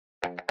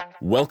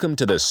Welcome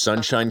to the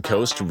Sunshine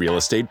Coast Real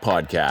Estate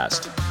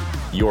Podcast,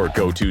 your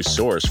go-to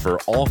source for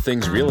all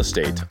things real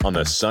estate on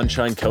the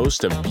Sunshine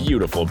Coast of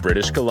beautiful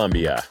British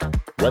Columbia.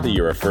 Whether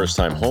you're a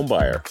first-time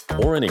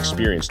homebuyer or an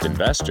experienced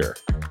investor,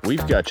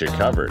 we've got you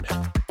covered.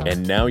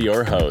 And now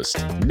your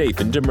host,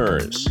 Nathan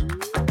Demers.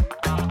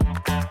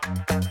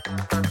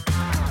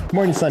 Good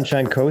morning,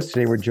 Sunshine Coast.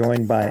 Today we're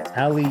joined by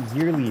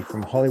Yearley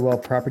from Holywell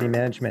Property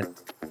Management.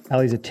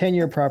 Ali's a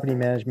 10-year property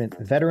management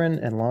veteran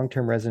and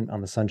long-term resident on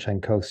the Sunshine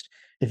Coast.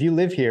 If you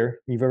live here,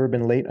 you've ever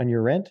been late on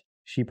your rent,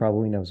 she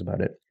probably knows about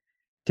it.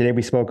 Today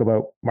we spoke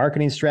about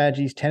marketing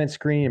strategies, tenant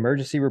screening,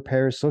 emergency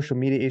repairs, social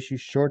media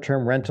issues,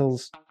 short-term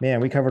rentals. Man,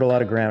 we covered a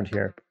lot of ground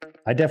here.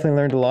 I definitely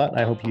learned a lot,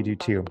 and I hope you do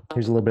too.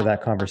 Here's a little bit of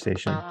that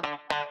conversation.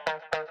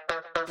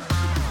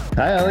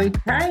 Hi, Ali.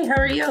 Hi, how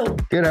are you?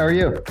 Good, how are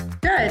you?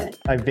 Good.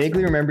 I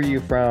vaguely remember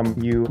you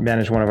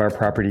managed one of our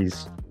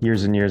properties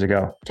years and years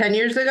ago. 10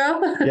 years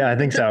ago? Yeah, I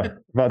think so.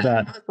 About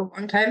that. That was a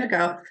long time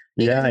ago.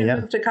 You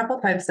moved a couple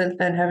times since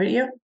then, haven't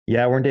you?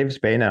 Yeah, we're in Davis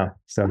Bay now.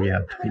 So yeah,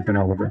 you've been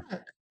all over.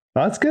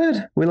 Well, that's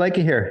good. We like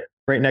it here.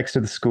 Right next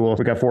to the school.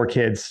 We got 4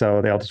 kids,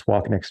 so they all just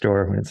walk next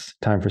door when it's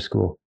time for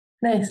school.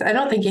 Nice. I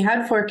don't think you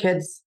had 4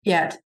 kids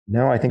yet.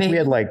 No, I think we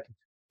had like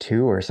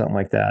 2 or something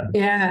like that.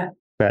 Yeah.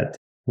 But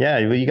yeah,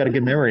 you got a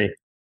good memory.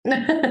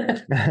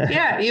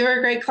 Yeah, you were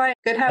a great client.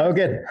 Good help. Oh,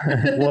 good.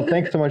 Well,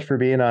 thanks so much for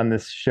being on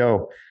this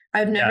show.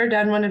 I've never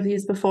done one of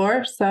these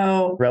before,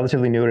 so.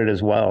 Relatively new at it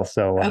as well.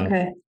 So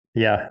okay.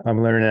 Yeah,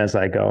 I'm learning as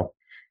I go.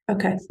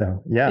 Okay.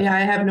 So yeah. Yeah, I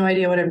have no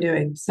idea what I'm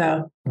doing.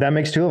 So that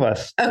makes 2 of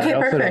us. Okay, I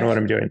also perfect. don't know what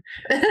I'm doing.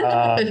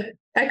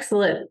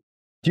 Excellent.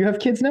 Do you have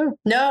kids now?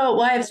 No,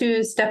 well, I have 2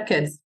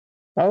 stepkids.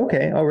 Oh,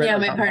 okay. Oh, right. Yeah,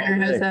 my partner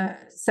has a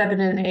 7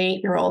 and an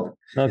 8-year-old.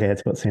 Okay,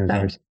 it's about the same as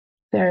ours.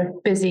 They're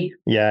busy.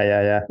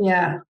 Yeah.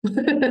 Yeah.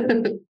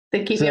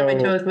 They keep me on my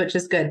toes, which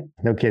is good.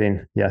 No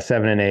kidding. Yeah,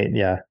 7 and 8.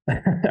 Yeah.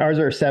 Ours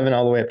are 7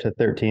 all the way up to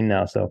 13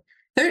 now. So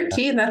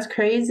 13, that's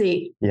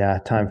crazy. Yeah,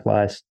 time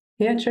flies.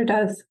 Yeah, it sure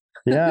does.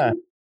 Yeah.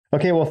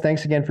 Okay, well,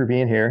 thanks again for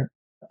being here.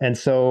 And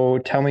so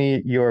tell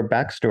me your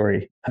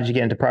backstory. How did you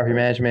get into property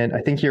management?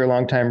 I think you're a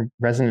longtime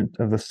resident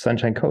of the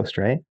Sunshine Coast,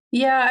 right?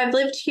 Yeah, I've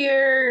lived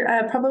here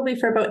probably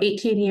for about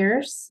 18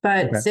 years,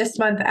 but This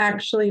month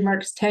actually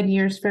marks 10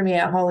 years for me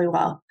at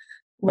Holywell,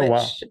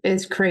 which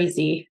is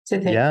crazy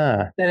to think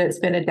that it's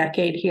been a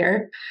decade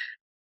here.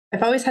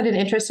 I've always had an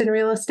interest in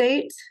real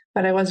estate,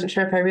 but I wasn't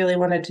sure if I really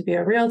wanted to be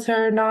a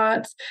realtor or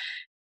not.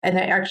 And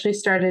I actually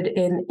started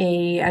in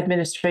a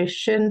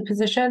administration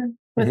position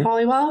with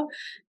Holywell,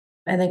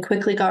 and then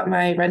quickly got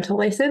my rental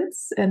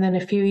license. And then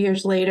a few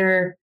years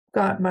later,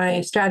 got my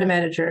strata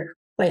manager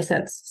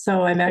license.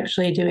 So I'm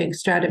actually doing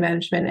strata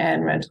management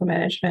and rental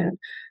management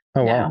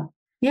now. Wow.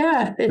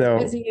 Yeah,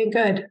 it's busy and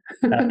good.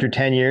 After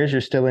 10 years,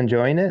 you're still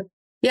enjoying it?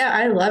 Yeah,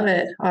 I love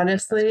it.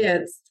 Honestly,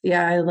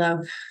 I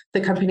love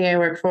the company I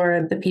work for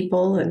and the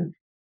people, and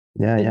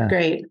it's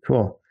great.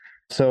 Cool.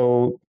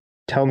 So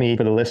tell me,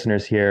 for the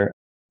listeners here,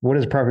 what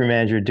does a property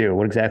manager do?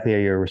 What exactly are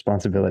your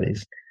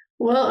responsibilities?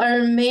 Well,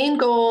 our main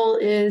goal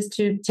is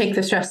to take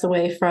the stress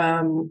away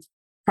from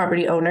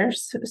property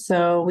owners.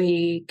 So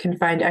we can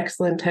find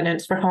excellent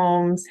tenants for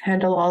homes,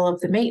 handle all of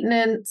the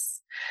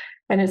maintenance,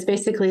 and it's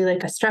basically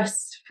like a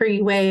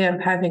stress-free way of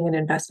having an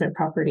investment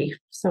property.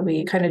 So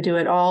we kind of do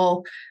it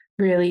all.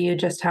 Really, you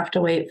just have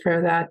to wait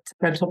for that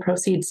rental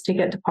proceeds to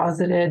get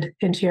deposited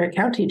into your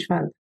account each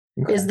month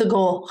is the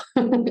goal.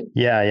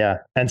 Yeah.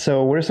 And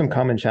so what are some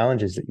common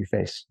challenges that you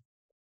face?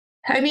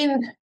 I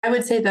mean, I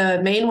would say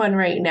the main one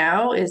right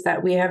now is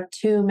that we have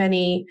too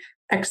many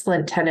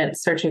excellent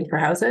tenants searching for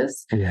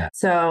houses. Yeah.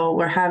 So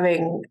we're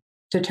having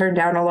to turn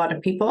down a lot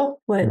of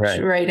people, which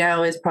right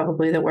now is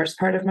probably the worst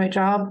part of my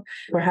job.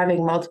 We're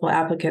having multiple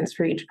applicants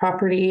for each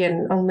property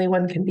and only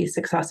one can be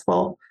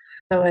successful.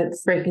 So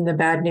it's breaking the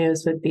bad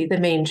news would be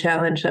the main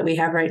challenge that we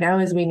have right now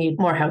is we need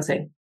more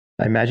housing.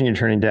 I imagine you're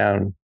turning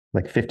down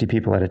like 50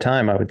 people at a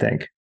time, I would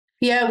think.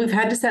 Yeah, we've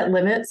had to set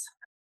limits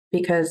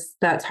because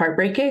that's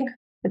heartbreaking.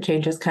 It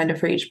changes kind of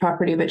for each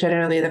property, but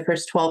generally the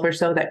first 12 or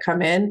so that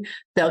come in,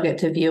 they'll get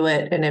to view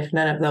it. And if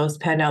none of those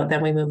pan out,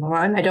 then we move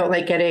on. I don't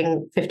like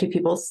getting 50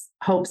 people's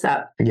hopes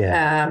up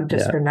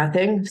for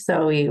nothing.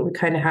 So we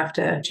kind of have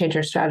to change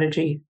our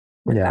strategy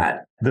with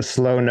that. The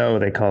slow no,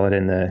 they call it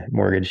in the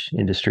mortgage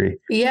industry.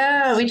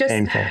 Yeah, we just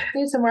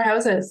need some more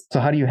houses. So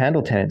how do you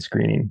handle tenant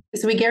screening?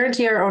 So we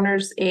guarantee our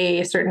owners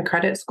a certain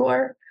credit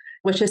score,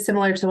 which is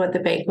similar to what the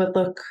bank would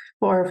look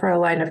for a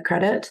line of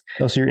credit.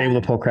 Oh, so you're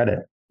able to pull credit?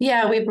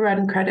 Yeah, we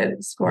run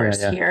credit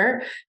scores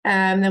here.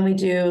 And then we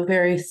do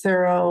very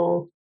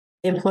thorough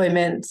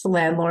employment,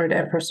 landlord,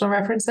 and personal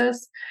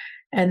references.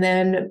 And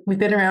then we've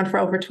been around for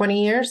over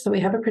 20 years, so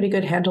we have a pretty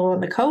good handle on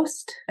the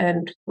coast.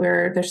 And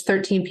there's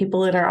 13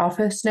 people in our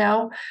office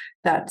now.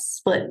 That's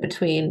split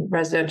between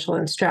residential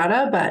and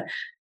strata, but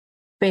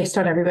based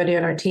on everybody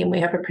on our team,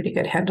 we have a pretty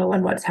good handle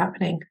on what's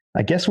happening.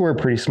 I guess we're a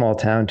pretty small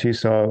town too,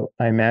 so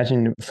I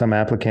imagine some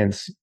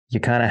applicants,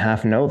 you kind of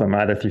half know them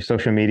either through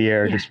social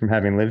media or just from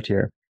having lived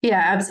here.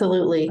 Yeah,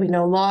 absolutely. We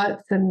know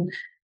lots, and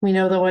we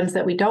know the ones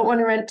that we don't want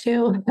to rent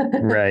to.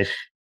 Right.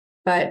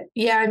 But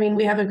yeah, I mean,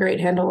 we have a great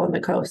handle on the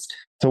coast.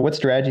 So what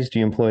strategies do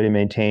you employ to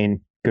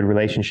maintain good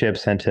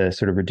relationships and to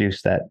sort of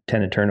reduce that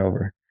tenant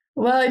turnover?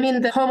 Well, I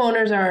mean, the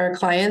homeowners are our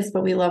clients,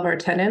 but we love our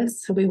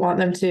tenants. So we want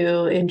them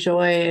to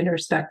enjoy and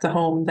respect the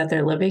home that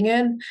they're living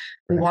in.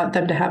 We want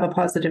them to have a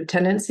positive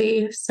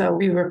tenancy. So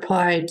we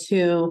reply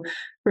to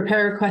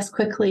repair requests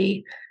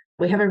quickly.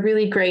 We have a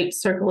really great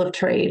circle of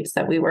trades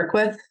that we work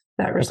with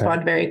that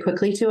respond very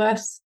quickly to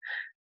us.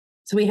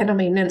 So we handle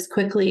maintenance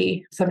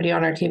quickly. Somebody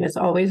on our team is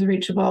always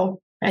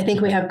reachable. I think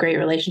we have great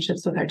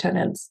relationships with our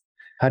tenants.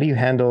 How do you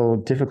handle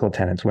difficult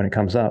tenants when it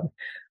comes up?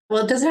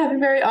 Well, it doesn't happen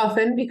very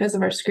often because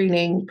of our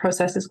screening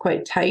process is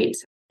quite tight.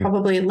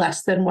 Probably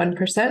less than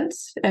 1%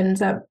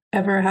 ends up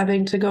ever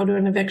having to go to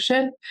an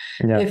eviction.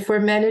 Yeah. If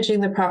we're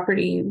managing the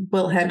property,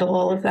 we'll handle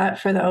all of that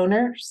for the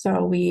owner.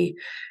 So we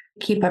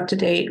keep up to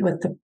date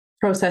with the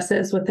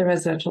processes with the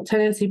residential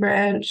tenancy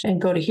branch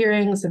and go to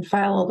hearings and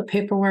file all the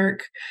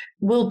paperwork.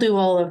 We'll do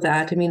all of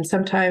that. I mean,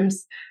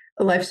 sometimes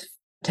life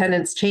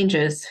tenants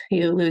changes.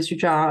 You lose your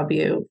job,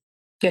 you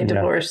get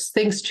divorced,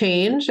 things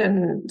change,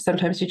 and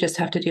sometimes you just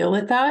have to deal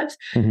with that.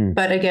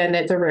 But again,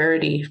 it's a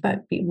rarity,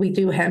 but we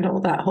do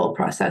handle that whole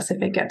process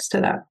if it gets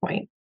to that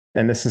point.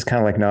 And this is kind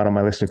of like not on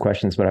my list of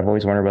questions, but I've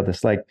always wondered about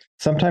this. Like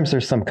sometimes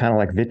there's some kind of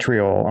like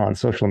vitriol on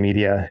social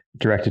media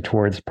directed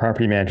towards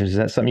property managers. Is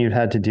that something you've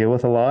had to deal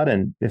with a lot?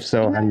 And if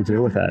so, how do you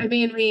deal with that? I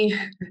mean,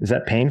 is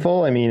that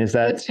painful? I mean, is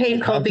that it's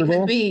painful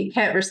because we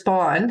can't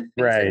respond.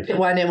 Right.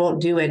 One, it won't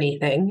do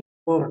anything.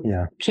 Won't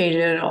change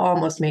it. It'll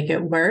almost make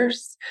it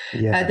worse.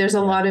 There's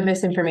a lot of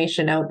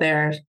misinformation out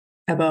there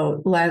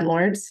about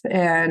landlords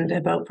and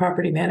about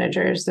property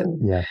managers.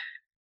 And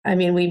I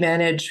mean, we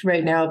manage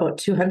right now about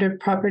 200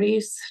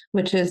 properties,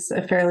 which is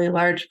a fairly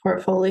large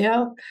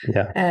portfolio.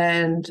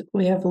 And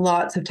we have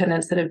lots of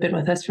tenants that have been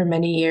with us for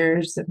many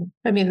years. And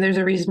I mean, there's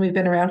a reason we've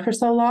been around for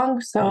so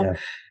long. So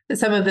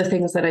some of the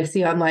things that I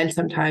see online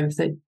sometimes,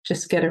 I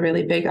just get a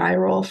really big eye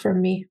roll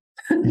from me.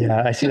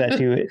 Yeah, I see that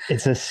too.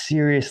 It's a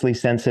seriously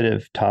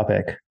sensitive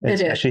topic,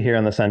 especially here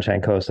on the Sunshine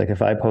Coast. Like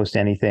if I post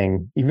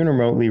anything, even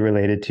remotely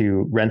related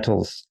to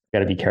rentals,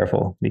 got to be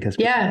careful because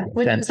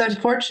which is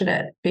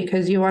unfortunate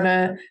because you want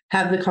to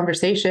have the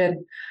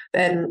conversation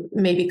and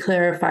maybe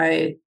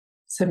clarify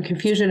some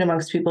confusion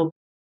amongst people.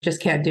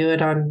 Just can't do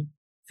it on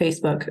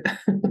Facebook.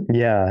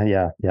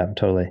 Yeah,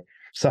 totally.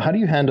 So how do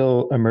you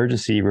handle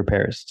emergency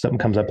repairs? Something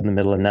comes up in the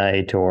middle of the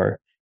night or...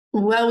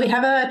 Well, we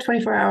have a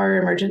 24-hour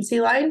emergency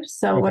line.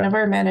 So one of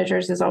our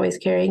managers is always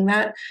carrying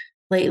that.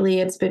 Lately,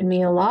 it's been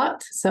me a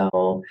lot.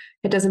 So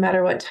it doesn't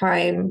matter what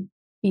time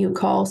you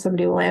call,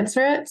 somebody will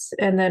answer it.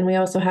 And then we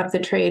also have the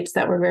trades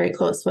that we're very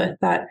close with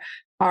that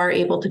are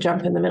able to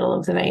jump in the middle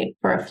of the night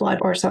for a flood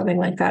or something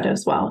like that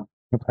as well.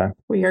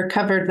 We are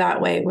covered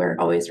that way. We're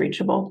always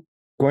reachable.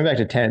 Going back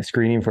to tenant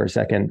screening for a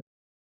second,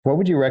 what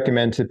would you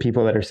recommend to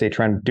people that are, say,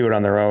 trying to do it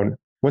on their own?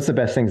 What's the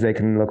best things they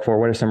can look for?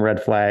 What are some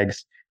red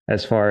flags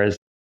as far as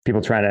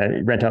people trying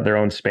to rent out their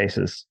own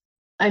spaces?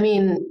 I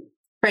mean,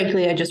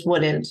 frankly, I just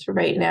wouldn't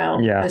right now.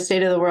 The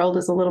state of the world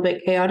is a little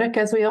bit chaotic,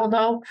 as we all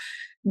know,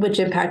 which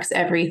impacts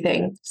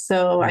everything.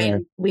 So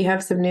we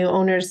have some new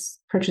owners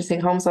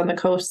purchasing homes on the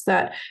coast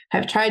that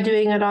have tried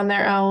doing it on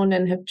their own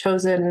and have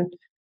chosen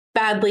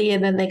badly,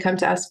 and then they come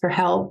to us for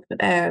help.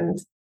 And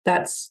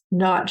that's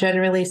not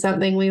generally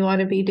something we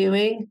want to be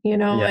doing.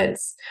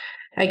 It's,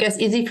 I guess,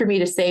 easy for me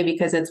to say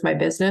because it's my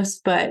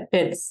business, but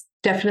it's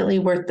definitely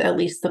worth at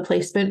least the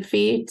placement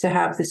fee to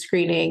have the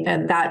screening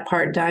and that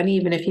part done,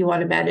 even if you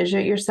want to manage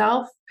it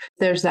yourself.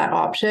 There's that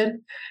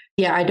option.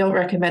 I don't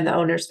recommend the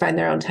owners find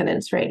their own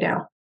tenants right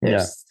now.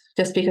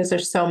 Just because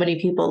there's so many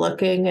people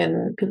looking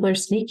and people are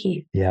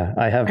sneaky.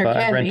 I have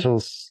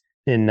rentals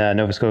in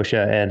Nova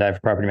Scotia and I have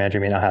a property manager.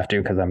 I mean, I'll have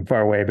to because I'm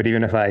far away, but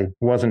even if I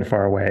wasn't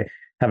far away,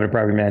 having a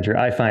property manager,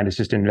 I find it's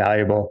just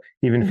invaluable,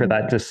 even for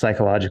that just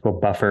psychological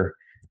buffer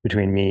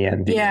between me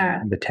and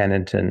the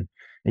tenant. And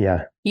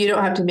you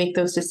don't have to make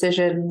those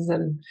decisions.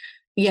 And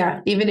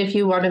even if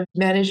you want to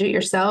manage it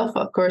yourself,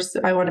 of course,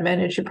 I want to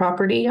manage your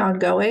property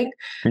ongoing.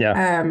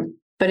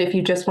 But if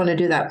you just want to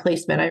do that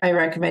placement, I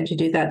recommend you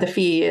do that. The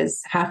fee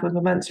is half of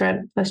a month's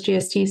rent plus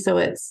GST. So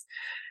it's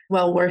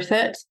well worth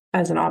it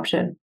as an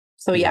option.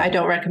 So I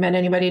don't recommend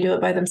anybody do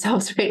it by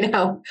themselves right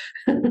now.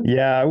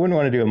 I wouldn't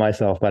want to do it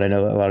myself, but I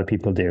know that a lot of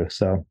people do.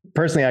 So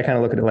personally, I kind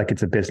of look at it like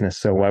it's a business.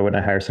 So why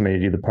wouldn't I hire somebody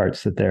to do the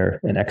parts that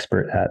they're an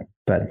expert at?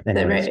 But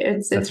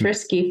anyways, it's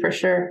risky for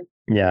sure.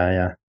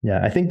 Yeah.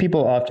 I think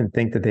people often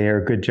think that they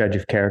are a good judge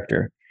of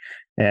character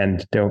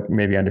and don't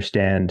maybe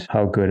understand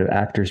how good of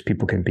actors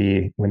people can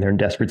be when they're in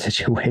desperate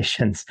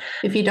situations.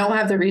 If you don't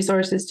have the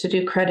resources to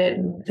do credit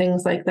and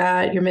things like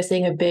that, you're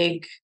missing a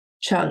big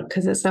chunk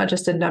because it's not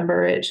just a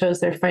number, it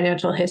shows their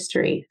financial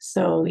history.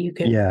 So you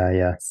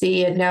can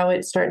see, and now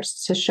it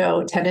starts to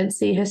show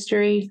tenancy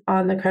history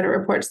on the credit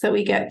reports that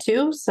we get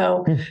too.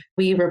 So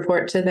we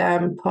report to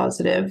them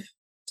positive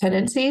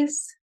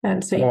tenancies.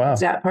 And so you use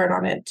that part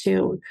on it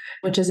too,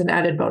 which is an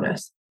added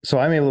bonus. So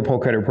I'm able to pull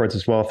credit reports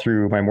as well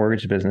through my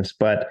mortgage business,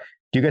 but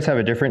do you guys have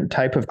a different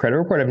type of credit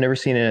report? I've never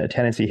seen a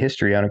tenancy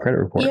history on a credit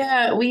report.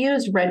 We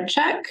use Rent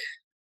Check.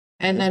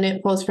 And then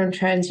it pulls from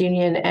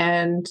TransUnion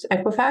and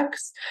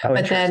Equifax.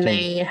 But then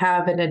they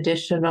have an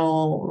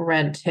additional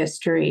rent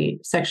history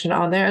section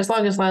on there, as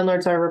long as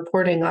landlords are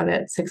reporting on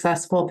it,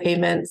 successful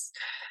payments,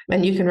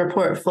 and you can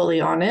report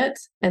fully on it,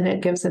 and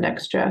it gives an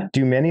extra.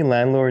 Do many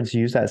landlords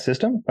use that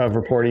system of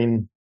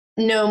reporting?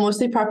 No,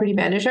 mostly property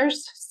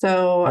managers.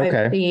 So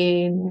I've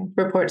seen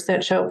reports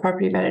that show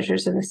property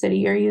managers in the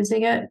city are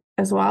using it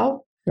as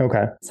well.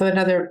 Okay. So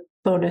another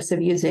bonus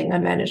of using a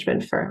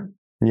management firm.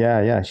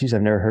 Yeah. Geez,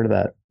 I've never heard of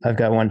that. I've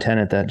got one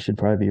tenant that should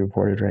probably be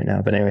reported right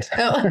now. But anyways.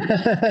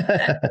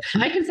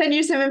 I can send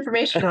you some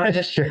information on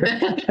it. Sure.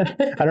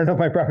 I don't know if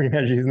my property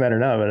manager is using that or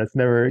not, but it's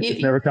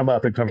never come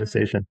up in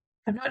conversation.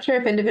 I'm not sure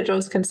if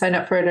individuals can sign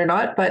up for it or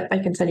not, but I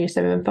can send you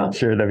some info.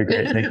 Sure, that'd be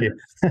great. Thank you.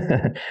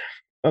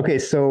 Okay,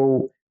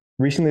 so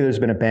recently there's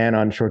been a ban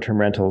on short-term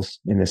rentals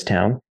in this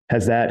town.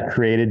 Has that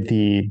created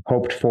the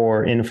hoped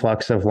for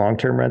influx of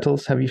long-term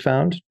rentals, have you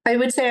found? I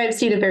would say I've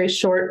seen a very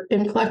short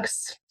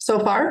influx so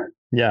far.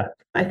 Yeah.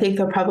 I think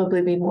there'll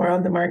probably be more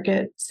on the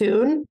market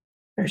soon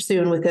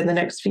within the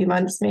next few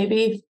months,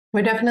 maybe.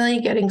 We're definitely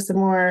getting some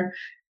more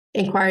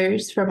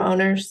inquiries from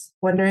owners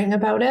wondering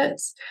about it,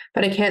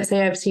 but I can't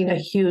say I've seen a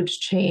huge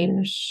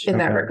change in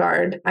that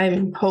regard.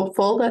 I'm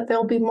hopeful that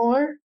there'll be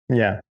more.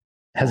 Yeah.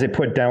 Has it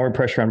put downward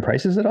pressure on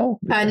prices at all?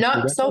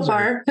 Not so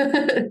far.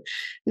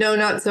 No,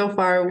 not so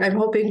far. I'm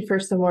hoping for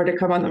some more to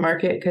come on the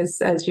market because,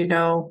 as you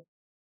know,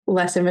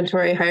 less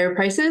inventory, higher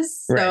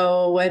prices. Right.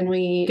 So when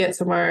we get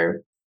some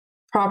more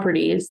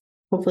properties,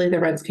 hopefully the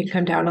rents can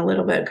come down a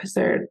little bit because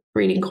they're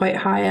reading quite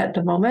high at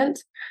the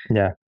moment.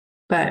 Yeah.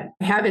 But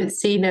I haven't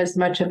seen as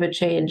much of a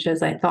change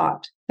as I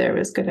thought there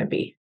was going to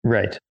be.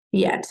 Right.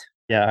 Yet.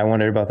 Yeah, I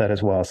wondered about that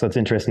as well. So it's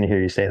interesting to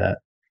hear you say that.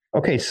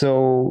 Okay,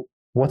 so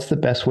what's the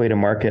best way to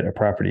market a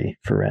property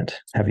for rent,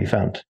 have you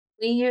found?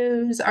 We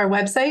use our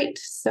website.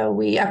 So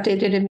we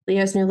update it immediately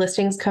as new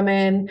listings come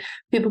in.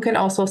 People can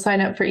also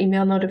sign up for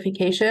email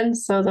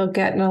notifications. So they'll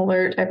get an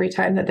alert every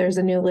time that there's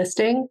a new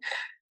listing.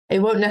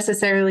 It won't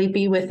necessarily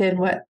be within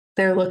what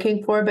they're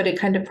looking for, but it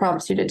kind of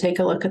prompts you to take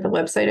a look at the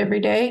website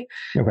every day.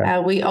 Okay.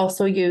 We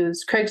also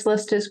use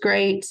Craigslist is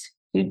great.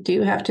 You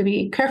do have to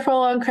be careful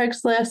on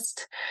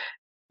Craigslist.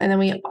 And then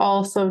we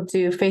also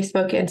do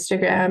Facebook,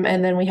 Instagram,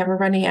 and then we have a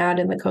running ad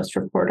in the Coast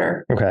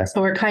Reporter. Okay.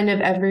 So we're kind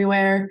of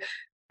everywhere.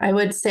 I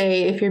would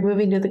say if you're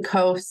moving to the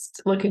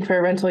coast looking for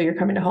a rental, you're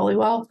coming to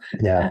Holywell.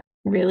 Yeah.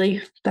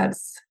 Really,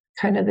 that's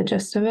kind of the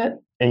gist of it.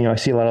 And, I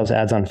see a lot of those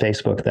ads on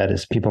Facebook that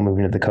is people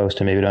moving to the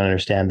coast and maybe don't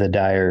understand the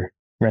dire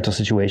rental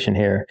situation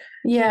here.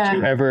 Yeah. Do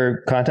you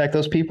ever contact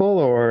those people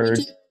or?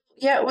 We do.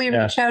 Yeah, we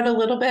reach out a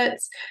little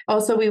bit.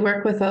 Also, we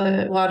work with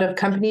a lot of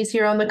companies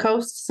here on the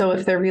coast. So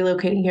if they're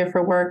relocating here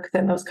for work,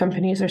 then those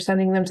companies are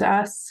sending them to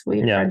us.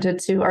 We've rented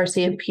to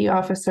RCMP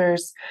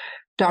officers,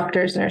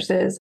 doctors,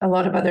 nurses, a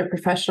lot of other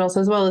professionals,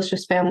 as well as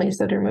just families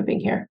that are moving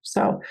here.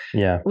 So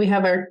we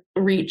have our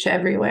reach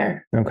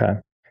everywhere. Okay.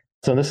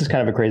 So this is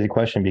kind of a crazy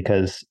question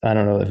because I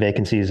don't know if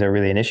vacancies are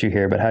really an issue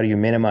here, but how do you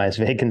minimize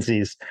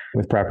vacancies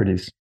with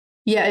properties?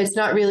 Yeah, it's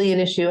not really an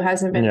issue. It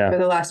hasn't been for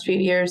the last few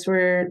years.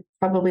 We're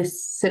probably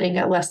sitting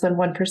at less than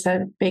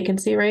 1%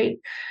 vacancy rate.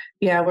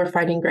 Yeah, we're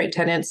finding great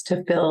tenants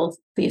to fill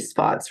these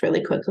spots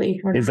really quickly.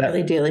 We're not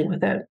really dealing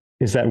with it.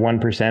 Is that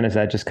 1%? Is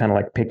that just kind of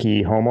like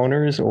picky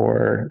homeowners,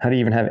 or how do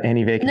you even have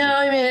any vacancy? No,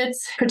 I mean,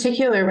 it's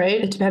particular,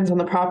 right? It depends on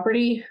the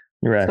property.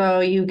 Right. So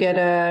you get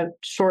a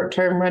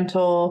short-term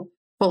rental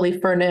fully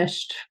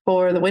furnished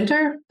for the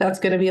winter. That's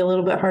going to be a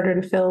little bit harder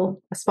to fill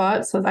a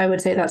spot. So I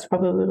would say that's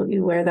probably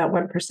where that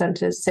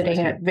 1% is sitting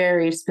at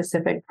very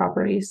specific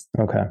properties.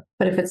 Okay.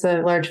 But if it's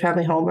a large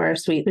family home or a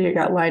suite, you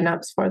got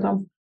lineups for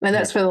them. And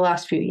that's for the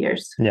last few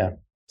years. Yeah.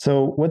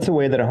 So what's a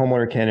way that a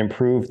homeowner can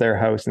improve their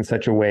house in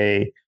such a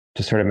way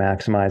to sort of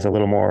maximize a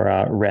little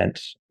more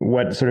rent?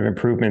 What sort of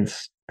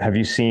improvements have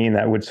you seen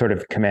that would sort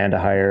of command a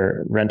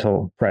higher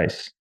rental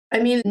price? I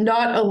mean,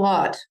 not a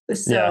lot.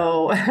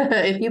 So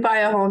if you buy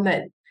a home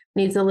that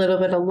needs a little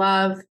bit of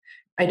love,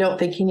 I don't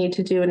think you need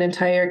to do an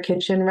entire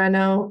kitchen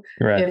reno.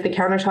 Right. If the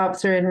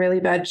countertops are in really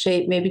bad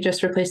shape, maybe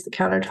just replace the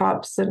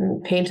countertops,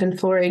 and paint and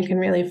flooring can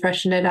really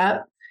freshen it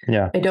up.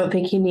 Yeah. I don't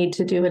think you need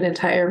to do an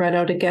entire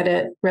reno to get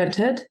it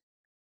rented,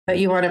 but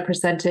you want to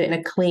present it in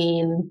a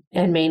clean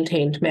and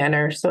maintained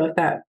manner. So if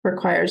that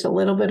requires a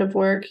little bit of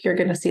work, you're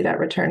going to see that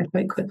return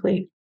quite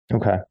quickly.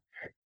 Okay.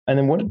 And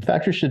then what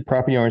factors should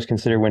property owners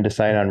consider when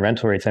deciding on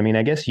rental rates? I mean,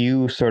 I guess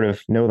you sort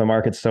of know the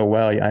market so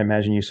well. I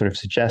imagine you sort of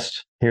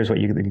suggest, here's what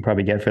you can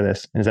probably get for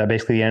this. Is that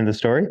basically the end of the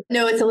story?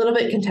 No, it's a little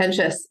bit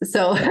contentious.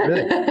 So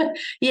really?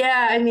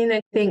 Yeah, I mean,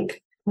 I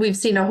think we've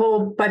seen a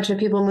whole bunch of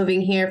people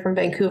moving here from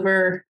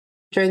Vancouver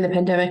during the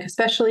pandemic,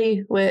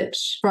 especially,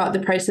 which brought the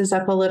prices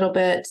up a little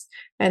bit.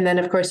 And then,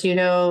 of course,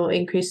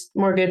 increased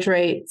mortgage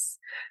rates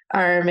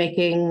are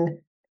making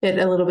it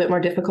a little bit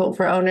more difficult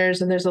for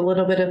owners. And there's a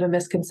little bit of a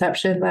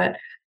misconception that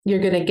you're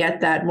going to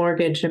get that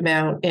mortgage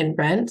amount in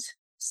rent.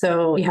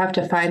 So you have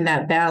to find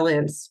that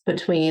balance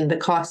between the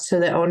cost to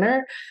the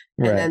owner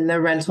and then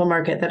the rental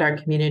market that our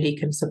community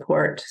can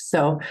support.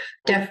 So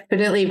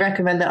definitely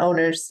recommend the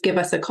owners give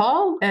us a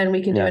call and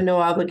we can do a no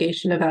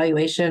obligation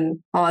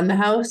evaluation on the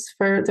house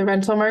for the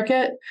rental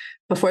market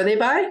before they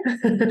buy.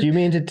 Do you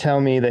mean to tell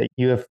me that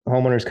you have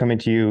homeowners coming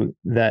to you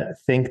that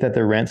think that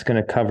their rent's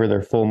going to cover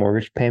their full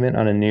mortgage payment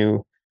on a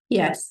new?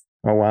 Yes.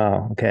 Oh,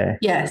 wow. Okay.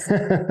 Yes.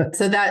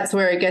 So that's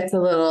where it gets a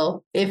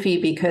little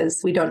iffy because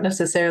we don't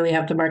necessarily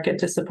have the market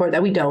to support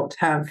that. We don't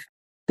have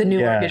the new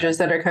mortgages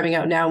that are coming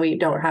out now. We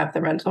don't have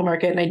the rental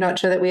market, and I'm not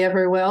sure that we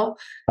ever will.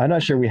 I'm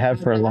not sure we have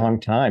for a long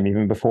time,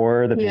 even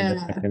before the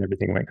pandemic and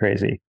everything went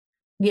crazy.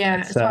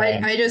 Yeah. So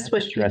I just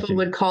wish people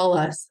would call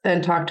us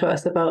and talk to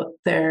us about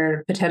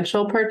their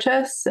potential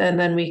purchase, and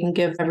then we can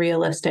give a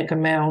realistic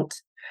amount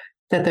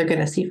that they're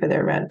going to see for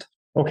their rent.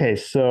 Okay,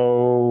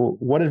 so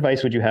what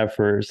advice would you have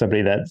for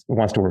somebody that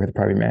wants to work with a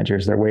property manager?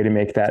 Is there a way to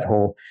make that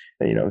whole,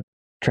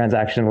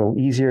 transaction a little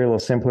easier, a little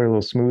simpler, a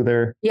little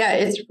smoother? Yeah,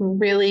 it's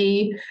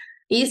really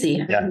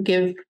easy. Yeah.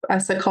 Give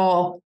us a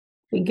call.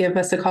 Give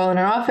us a call in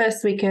our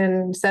office. We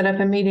can set up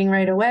a meeting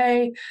right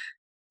away.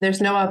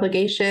 There's no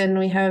obligation.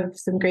 We have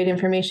some great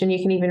information.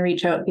 You can even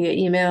reach out via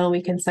email.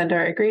 We can send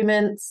our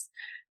agreements.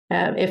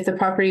 If the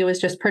property was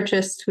just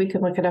purchased, we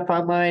can look it up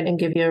online and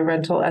give you a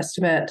rental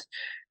estimate.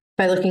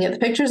 By looking at the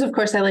pictures, of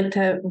course, I like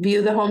to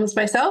view the homes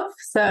myself.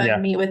 So I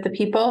meet with the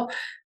people.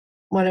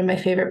 One of my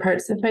favorite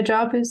parts of my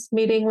job is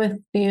meeting with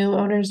new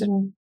owners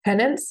and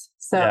tenants.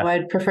 So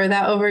I'd prefer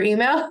that over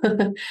email.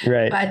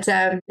 Right. But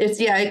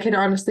it can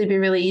honestly be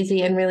really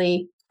easy and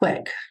really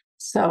quick.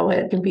 So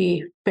it can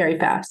be very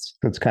fast.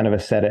 So it's kind of a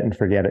set it and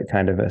forget it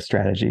kind of a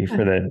strategy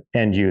for the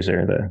end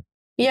user.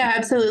 Yeah,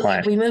 absolutely.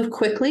 Client. We move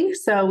quickly.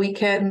 So we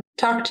can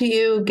talk to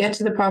you, get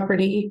to the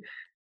property,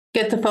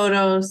 get the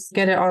photos,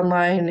 get it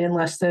online in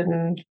less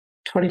than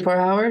 24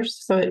 hours.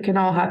 So it can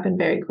all happen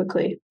very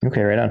quickly.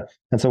 Okay, right on.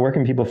 And so where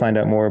can people find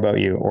out more about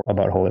you or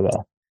about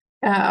Holywell?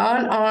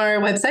 On our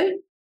website.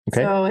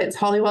 Okay. So it's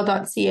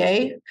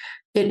holywell.ca.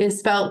 It is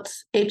spelt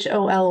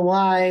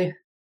HOLYWELL.ca.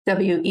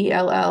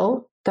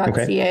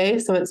 Okay.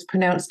 So it's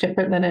pronounced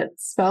different than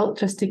it's spelt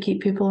just to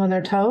keep people on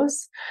their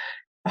toes.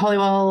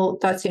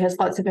 Holywell.ca has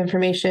lots of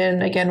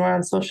information. Again, we're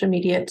on social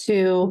media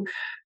too.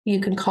 You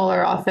can call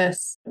our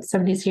office.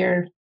 Somebody's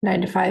here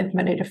 9 to 5,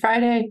 Monday to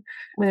Friday.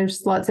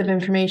 There's lots of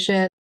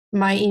information.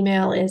 My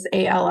email is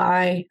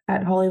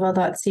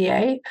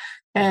ali@holywell.ca.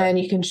 And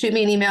you can shoot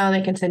me an email and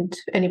I can send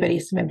anybody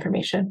some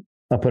information.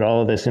 I'll put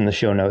all of this in the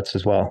show notes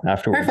as well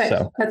afterwards. Perfect.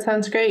 So. That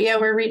sounds great. Yeah,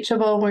 we're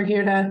reachable. We're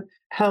here to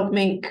help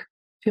make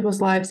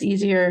people's lives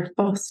easier,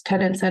 both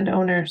tenants and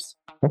owners.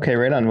 Okay,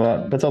 right on.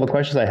 Well, that's all the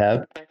questions I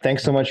have.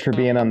 Thanks so much for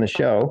being on the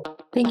show.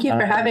 Thank you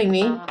for having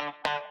me.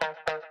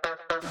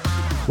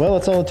 Well,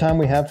 that's all the time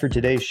we have for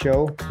today's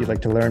show. If you'd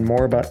like to learn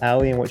more about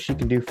Ali and what she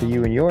can do for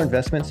you and your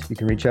investments, you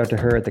can reach out to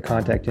her at the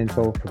contact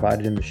info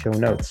provided in the show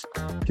notes.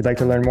 If you'd like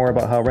to learn more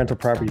about how rental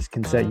properties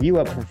can set you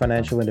up for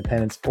financial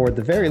independence, or at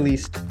the very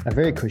least, a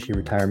very cushy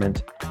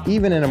retirement,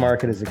 even in a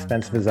market as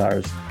expensive as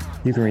ours,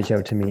 you can reach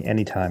out to me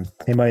anytime.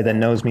 Anybody that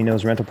knows me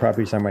knows rental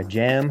properties are my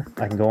jam.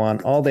 I can go on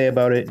all day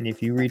about it, and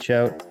if you reach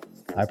out,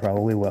 I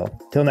probably will.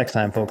 Till next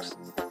time, folks.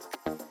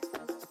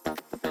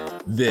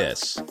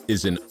 This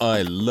is an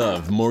I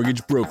Love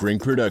Mortgage Brokering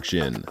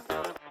production.